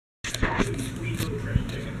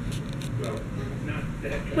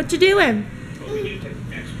What you doing?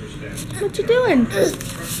 What you doing?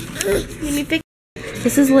 You need to.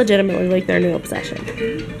 This is legitimately like their new obsession.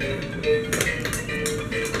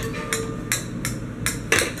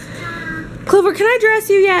 Clover, can I dress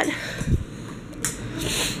you yet?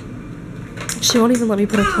 She won't even let me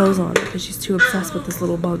put her clothes on because she's too obsessed with this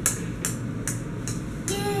little bug.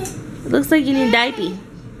 It looks like you need a diaper.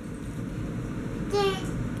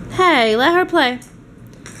 Hey, let her play.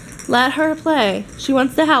 Let her play. She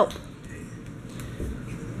wants to help.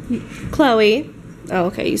 Chloe. Oh,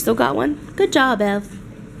 okay, you still got one? Good job, Ev.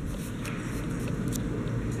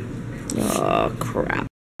 Oh, crap.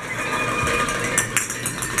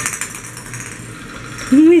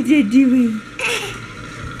 What's it doing?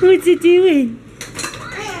 What's it doing?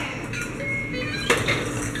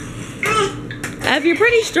 Ev, you're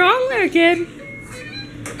pretty strong there, kid.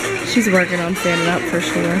 She's working on standing up for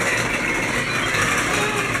sure.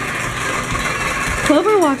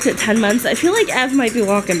 Clover walked at 10 months. I feel like Ev might be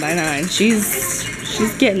walking by 9. She's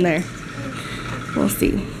getting there. We'll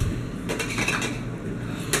see.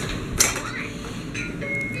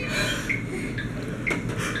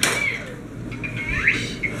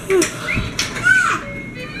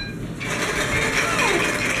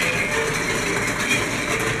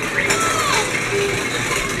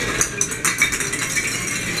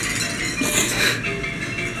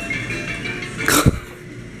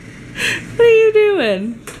 What are you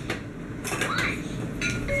doing?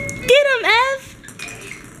 Get him, Ev!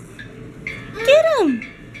 Get him!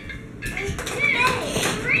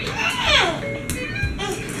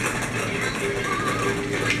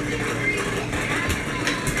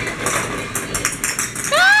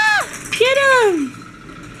 Ah! Get him!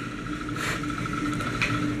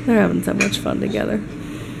 They're having so much fun together.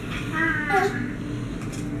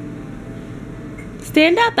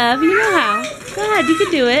 Stand up, Ev. You know how. Go ahead, you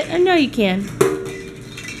can do it. I know you can.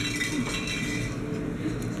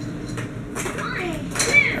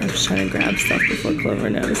 I'm just trying to grab stuff before Clover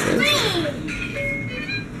notices.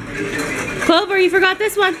 Clover, you forgot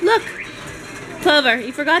this one. Look. Clover,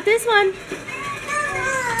 you forgot this one.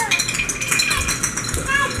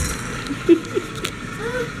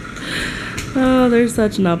 Oh, they're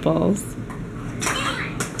such nutballs.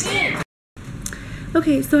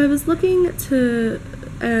 Okay, so I was looking to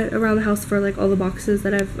around the house for like all the boxes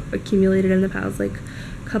that I've accumulated in the past like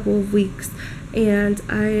couple of weeks, and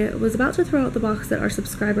I was about to throw out the box that our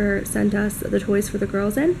subscriber sent us the toys for the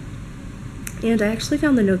girls in, and I actually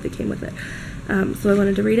found the note that came with it, so I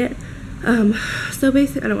wanted to read it. So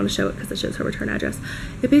basically, I don't want to show it because it shows her return address.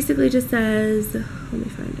 It basically just says, let me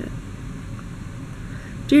find it.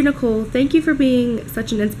 Dear Nicole, thank you for being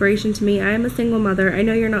such an inspiration to me. I am a single mother. I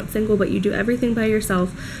know you're not single, but you do everything by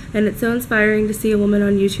yourself, and it's so inspiring to see a woman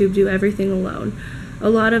on YouTube do everything alone. A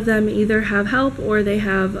lot of them either have help or they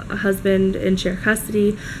have a husband and share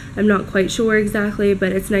custody. I'm not quite sure exactly,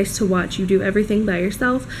 but it's nice to watch you do everything by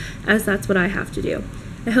yourself, as that's what I have to do.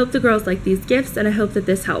 I hope the girls like these gifts, and I hope that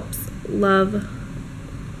this helps. Love.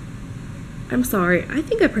 I'm sorry. I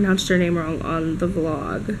think I pronounced your name wrong on the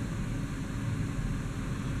vlog.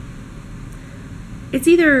 It's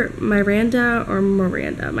either Miranda or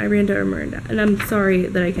Miranda. Miranda or Miranda. And I'm sorry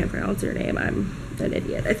that I can't pronounce your name. I'm an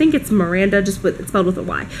idiot. I think it's Miranda, just with, it's spelled with a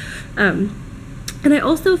Y. And I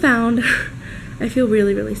also found, I feel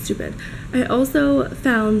really, really stupid. I also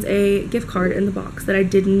found a gift card in the box that I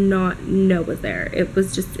did not know was there. It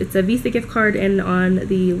was just, it's a Visa gift card, and on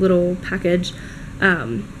the little package,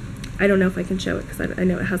 I don't know if I can show it because I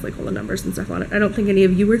know it has like all the numbers and stuff on it. I don't think any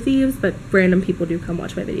of you were thieves, but random people do come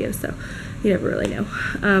watch my videos, so you never really know.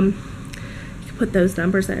 You could put those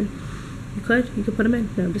numbers in. You could put them in.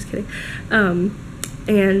 No, I'm just kidding.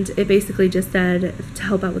 And it basically just said to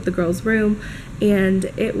help out with the girls' room, and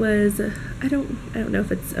it was, I don't know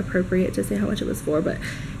if it's appropriate to say how much it was for, but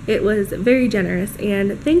it was very generous,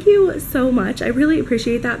 and thank you so much. I really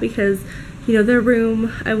appreciate that because, you know, their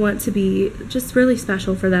room, I want to be just really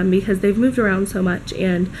special for them because they've moved around so much,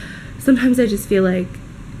 and sometimes I just feel like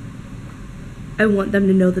I want them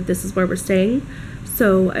to know that this is where we're staying.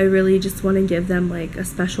 So I really just want to give them like a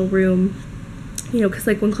special room, you know, because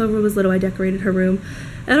like when Clover was little, I decorated her room.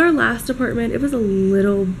 At our last apartment, it was a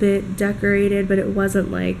little bit decorated, but it wasn't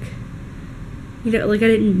like, you know, like I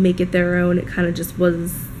didn't make it their own. It kind of just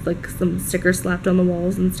was like some stickers slapped on the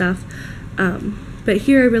walls and stuff. But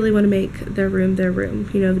here I really want to make their room,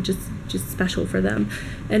 you know, just special for them.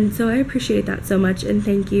 And so I appreciate that so much, and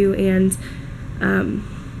thank you. And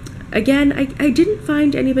again, I didn't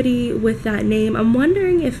find anybody with that name. I'm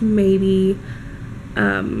wondering if maybe,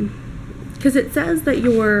 because it says that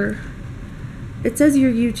your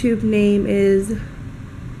YouTube name is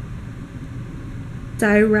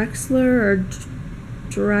Direxler or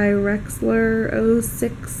Dryrexler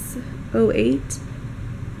 0608.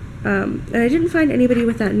 And I didn't find anybody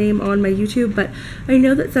with that name on my YouTube, but I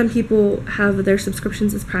know that some people have their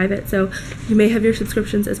subscriptions as private, so you may have your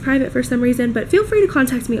subscriptions as private for some reason, but feel free to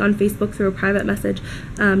contact me on Facebook through a private message,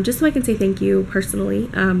 just so I can say thank you personally.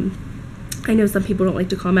 I know some people don't like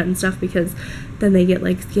to comment and stuff because then they get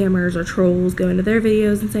like scammers or trolls going to their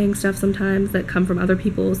videos and saying stuff sometimes that come from other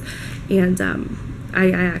people's, and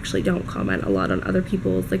I actually don't comment a lot on other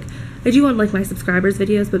people's, like I do on like my subscribers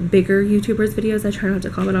videos, but bigger YouTubers videos I try not to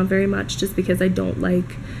comment on very much, just because I don't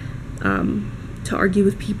like to argue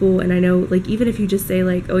with people. And I know, like, even if you just say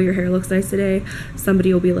like, oh, your hair looks nice today,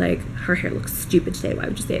 somebody will be like, her hair looks stupid today, why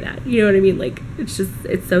would you say that? You know what I mean? Like, it's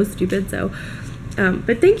so stupid. So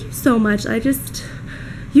but thank you so much.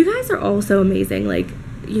 You guys are all so amazing. Like,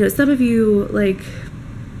 you know, some of you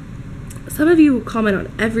comment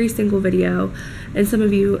on every single video, and some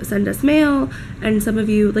of you send us mail, and some of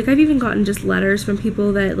you, like, I've even gotten just letters from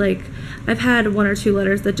people that, like, I've had 1 or 2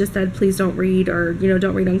 letters that just said please don't read, or, you know,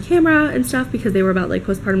 don't read on camera and stuff, because they were about like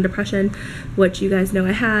postpartum depression, which you guys know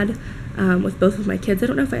I had with both of my kids. I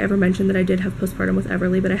don't know if I ever mentioned that I did have postpartum with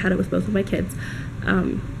Everly, but I had it with both of my kids.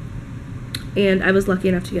 And I was lucky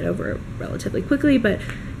enough to get over it relatively quickly, but,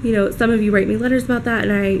 you know, some of you write me letters about that,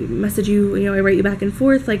 and I message you, you know, I write you back and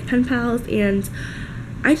forth like pen pals, and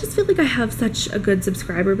I just feel like I have such a good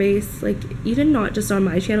subscriber base, like, even not just on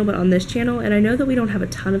my channel, but on this channel. And I know that we don't have a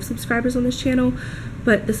ton of subscribers on this channel,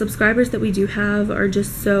 but the subscribers that we do have are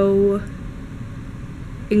just so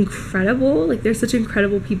incredible. Like, they're such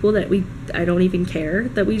incredible people that I don't even care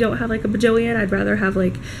that we don't have like a bajillion. I'd rather have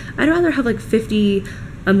like 50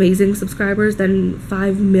 amazing subscribers than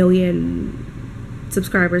 5 million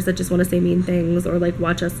subscribers that just want to say mean things or like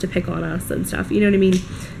watch us to pick on us and stuff. You know what I mean?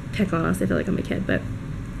 Pick on us. I feel like I'm a kid, but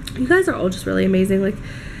you guys are all just really amazing. Like,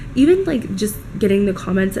 even like just getting the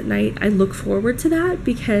comments at night, I look forward to that,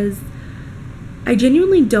 because I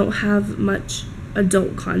genuinely don't have much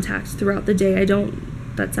adult contact throughout the day.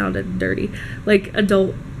 That sounded dirty, like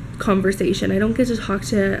adult conversation. I don't get to talk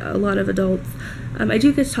to a lot of adults. I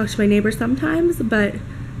do get to talk to my neighbors sometimes, but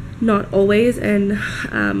not always. And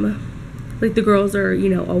like, the girls are, you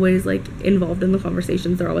know, always like involved in the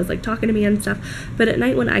conversations. They're always like talking to me and stuff. But at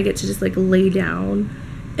night, when I get to just like lay down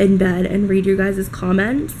in bed and read your guys'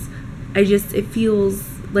 comments, it feels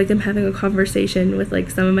like I'm having a conversation with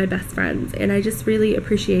like some of my best friends. And I just really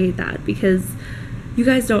appreciate that, because you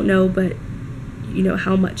guys don't know, but you know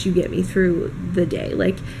how much you get me through the day.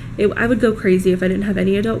 Like, I would go crazy if I didn't have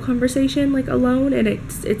any adult conversation like alone, and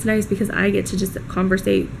it's nice because I get to just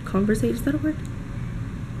conversate. Is that a word?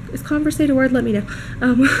 Is conversate a word? Let me know.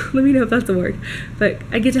 Let me know if that's a word. But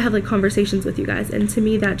I get to have like conversations with you guys, and to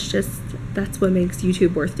me that's what makes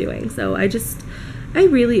YouTube worth doing. So I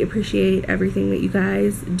really appreciate everything that you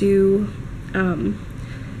guys do.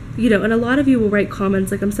 You know, and a lot of you will write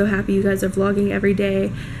comments like, I'm so happy you guys are vlogging every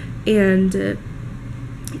day, and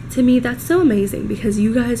to me that's so amazing, because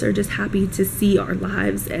you guys are just happy to see our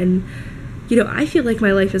lives. And, you know, I feel like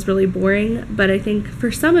my life is really boring, but I think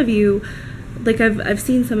for some of you, like, I've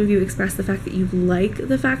seen some of you express the fact that you like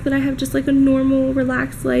the fact that I have just like a normal,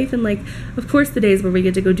 relaxed life. And like, of course the days where we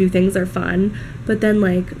get to go do things are fun, but then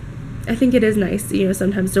like, I think it is nice, you know,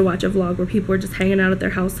 sometimes to watch a vlog where people are just hanging out at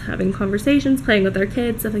their house, having conversations, playing with their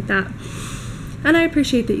kids, stuff like that. And I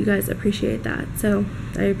appreciate that you guys appreciate that. So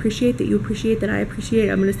I appreciate that you appreciate that I appreciate.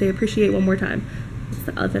 I'm going to say appreciate one more time. It's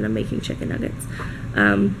the oven. I'm making chicken nuggets.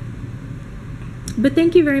 But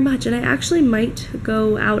thank you very much. And I actually might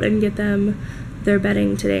go out and get them their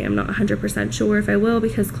bedding today. I'm not 100% sure if I will,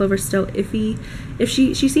 because Clover's still iffy. If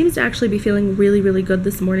she seems to actually be feeling really, really good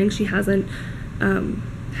this morning. She hasn't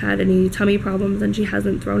had any tummy problems, and she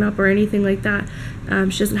hasn't thrown up or anything like that.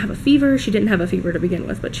 She doesn't have a fever. She didn't have a fever to begin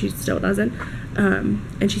with, but she still doesn't.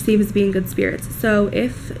 And she seems to be in good spirits. So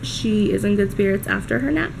if she is in good spirits after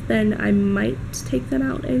her nap, then I might take them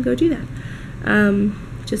out and go do that,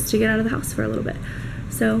 just to get out of the house for a little bit.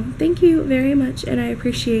 So thank you very much, and I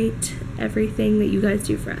appreciate everything that you guys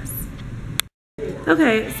do for us.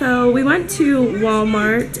 Okay, so we went to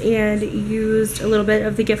Walmart and used a little bit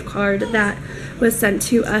of the gift card that was sent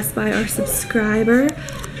to us by our subscriber,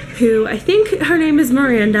 who I think her name is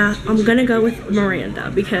Miranda. I'm gonna go with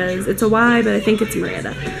Miranda because it's a Y, but I think it's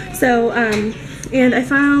Miranda. So, and I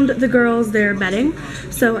found the girls their bedding,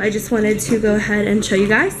 so I just wanted to go ahead and show you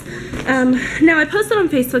guys. Now, I posted on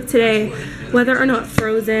Facebook today whether or not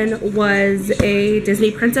Frozen was a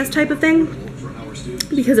Disney princess type of thing,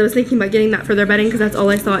 because I was thinking about getting that for their bedding because that's all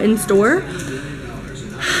I saw in store.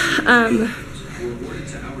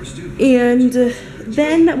 And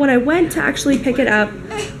then when I went to actually pick it up,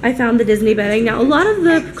 I found the Disney bedding. Now, a lot of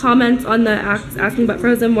the comments on the asking about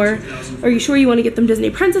Frozen were, are you sure you want to get them Disney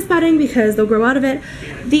Princess bedding because they'll grow out of it?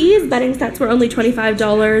 These bedding sets were only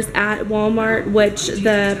 $25 at Walmart, which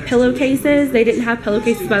the pillowcases, they didn't have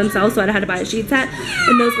pillowcases by themselves, so I had to buy a sheet set,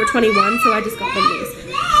 and those were $21, so I just got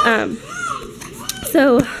them these.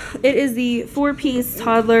 So it is the 4-piece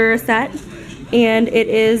toddler set, and it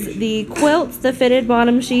is the quilt, the fitted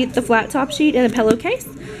bottom sheet, the flat top sheet, and a pillowcase.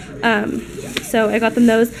 So I got them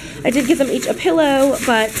those. I did give them each a pillow,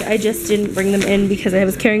 but I just didn't bring them in because I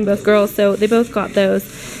was carrying both girls, so they both got those.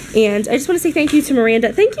 And I just want to say thank you to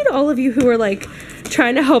Miranda. Thank you to all of you who are like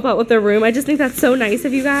trying to help out with their room. I just think that's so nice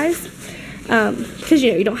of you guys. Because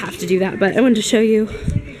you know, you don't have to do that, but I wanted to show you.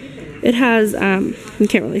 It has, you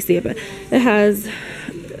can't really see it, but it has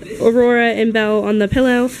Aurora and Belle on the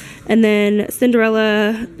pillow, and then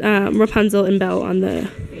Cinderella, Rapunzel, and Belle on the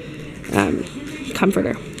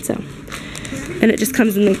comforter. So, and it just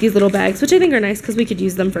comes in like these little bags, which I think are nice because we could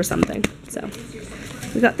use them for something. So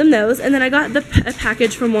we got them those, and then I got a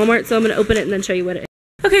package from Walmart, so I'm gonna open it and then show you what it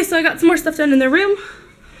is. Okay, so I got some more stuff done in their room.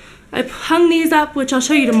 I hung these up, which I'll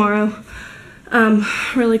show you tomorrow,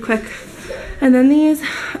 really quick. And then these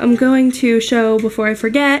I'm going to show before I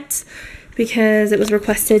forget because it was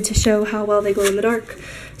requested to show how well they glow in the dark.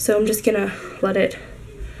 So I'm just gonna let it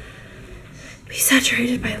be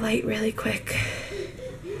saturated by light really quick.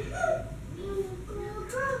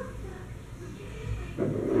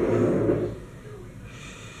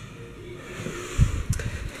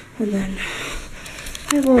 And then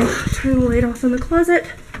I will turn the light off in the closet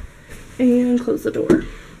and close the door.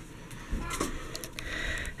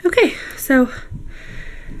 Okay, so,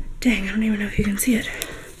 dang, I don't even know if you can see it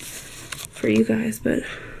for you guys, but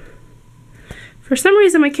for some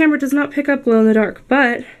reason my camera does not pick up glow in the dark,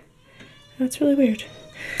 but that's really weird.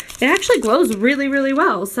 It actually glows really, really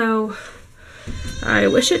well, so I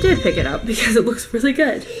wish it did pick it up because it looks really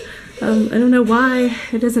good. I don't know why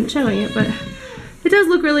it isn't showing it, but it does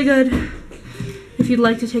look really good if you'd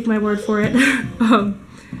like to take my word for it.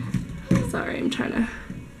 Sorry, I'm trying to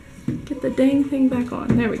get the dang thing back on.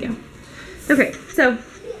 There we go. Okay, so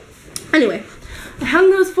anyway, I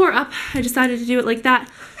hung those 4 up. I decided to do it like that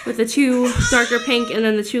with the 2 darker pink and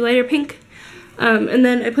then the 2 lighter pink. And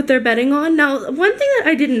then I put their bedding on. Now, one thing that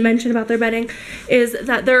I didn't mention about their bedding is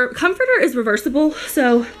that their comforter is reversible.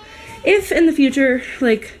 So if in the future,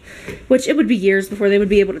 like, which it would be years before they would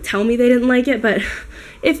be able to tell me they didn't like it, but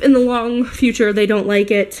if in the long future they don't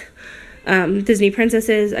like it, Disney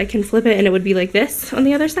Princesses, I can flip it and it would be like this on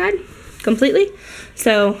the other side completely.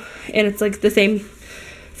 So, and it's like the same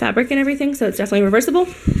fabric and everything, so it's definitely reversible.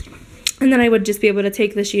 And then I would just be able to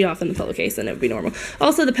take the sheet off in the pillowcase and it would be normal.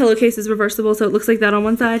 Also, the pillowcase is reversible, so it looks like that on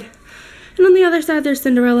one side. And on the other side, there's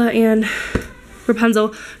Cinderella and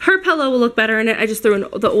Rapunzel. Her pillow will look better in it. I just threw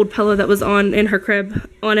the old pillow that was on in her crib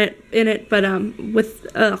on it, but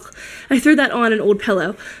I threw that on an old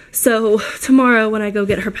pillow. So tomorrow when I go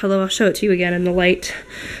get her pillow, I'll show it to you again in the light.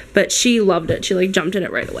 But she loved it. She like jumped in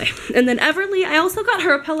it right away. And then Everly, I also got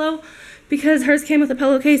her a pillow because hers came with a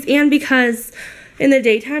pillowcase and because in the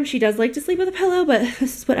daytime she does like to sleep with a pillow, but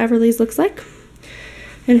this is what Everly's looks like.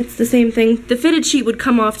 And it's the same thing. The fitted sheet would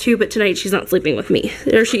come off too, but tonight she's not sleeping with me.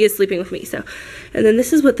 Or she is sleeping with me, so. And then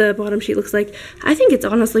this is what the bottom sheet looks like. I think it's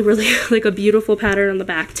honestly really like a beautiful pattern on the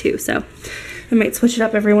back too, so. I might switch it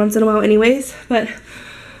up every once in a while anyways. But,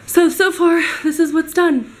 so far, this is what's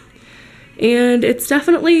done. And it's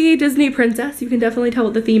definitely Disney Princess. You can definitely tell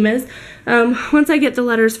what the theme is. Once I get the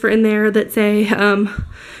letters for in there that say,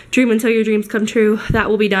 dream until your dreams come true, that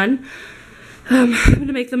will be done. I'm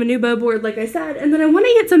gonna make them a new bow board like I said, and then I want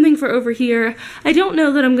to get something for over here. I don't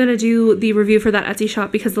know that I'm gonna do the review for that Etsy shop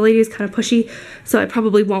because the lady is kind of pushy, so I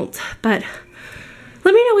probably won't, but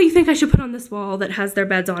let me know what you think I should put on this wall that has their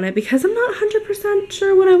beds on it because I'm not 100%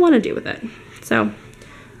 sure what I want to do with it, so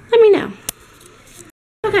let me know.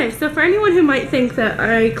 Okay, so for anyone who might think that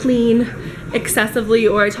I clean excessively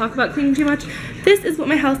or I talk about cleaning too much, this is what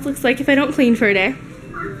my house looks like if I don't clean for a day.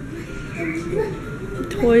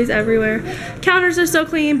 Toys everywhere. Counters are still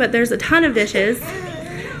clean, but there's a ton of dishes.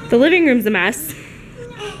 The living room's a mess.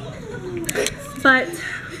 But,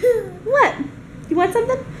 what? You want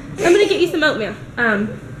something? I'm gonna get you some oatmeal.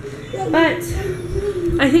 But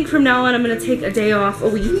I think from now on I'm gonna take a day off a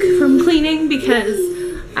week from cleaning because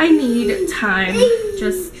I need time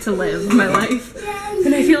just to live my life.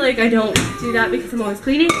 And I feel like I don't do that because I'm always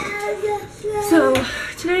cleaning. So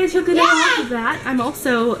today I took a day off of that. I'm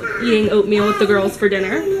also eating oatmeal with the girls for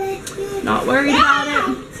dinner. Not worried about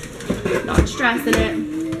it. Not stressing it.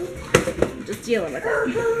 I'm just dealing with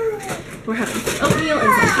it. we're having some oatmeal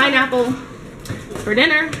and some pineapple for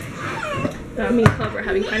dinner. Me and Chloe are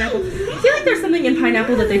having pineapple. I feel like there's something in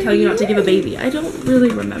pineapple that they tell you not to give a baby. I don't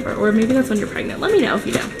really remember, or maybe that's when you're pregnant. Let me know if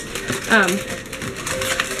you know.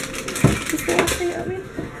 Is this the last thing oatmeal?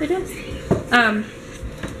 It is.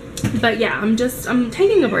 But yeah, I'm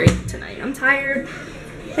taking a break tonight. I'm tired,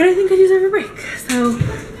 and I think I deserve a break. So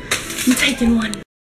I'm taking one.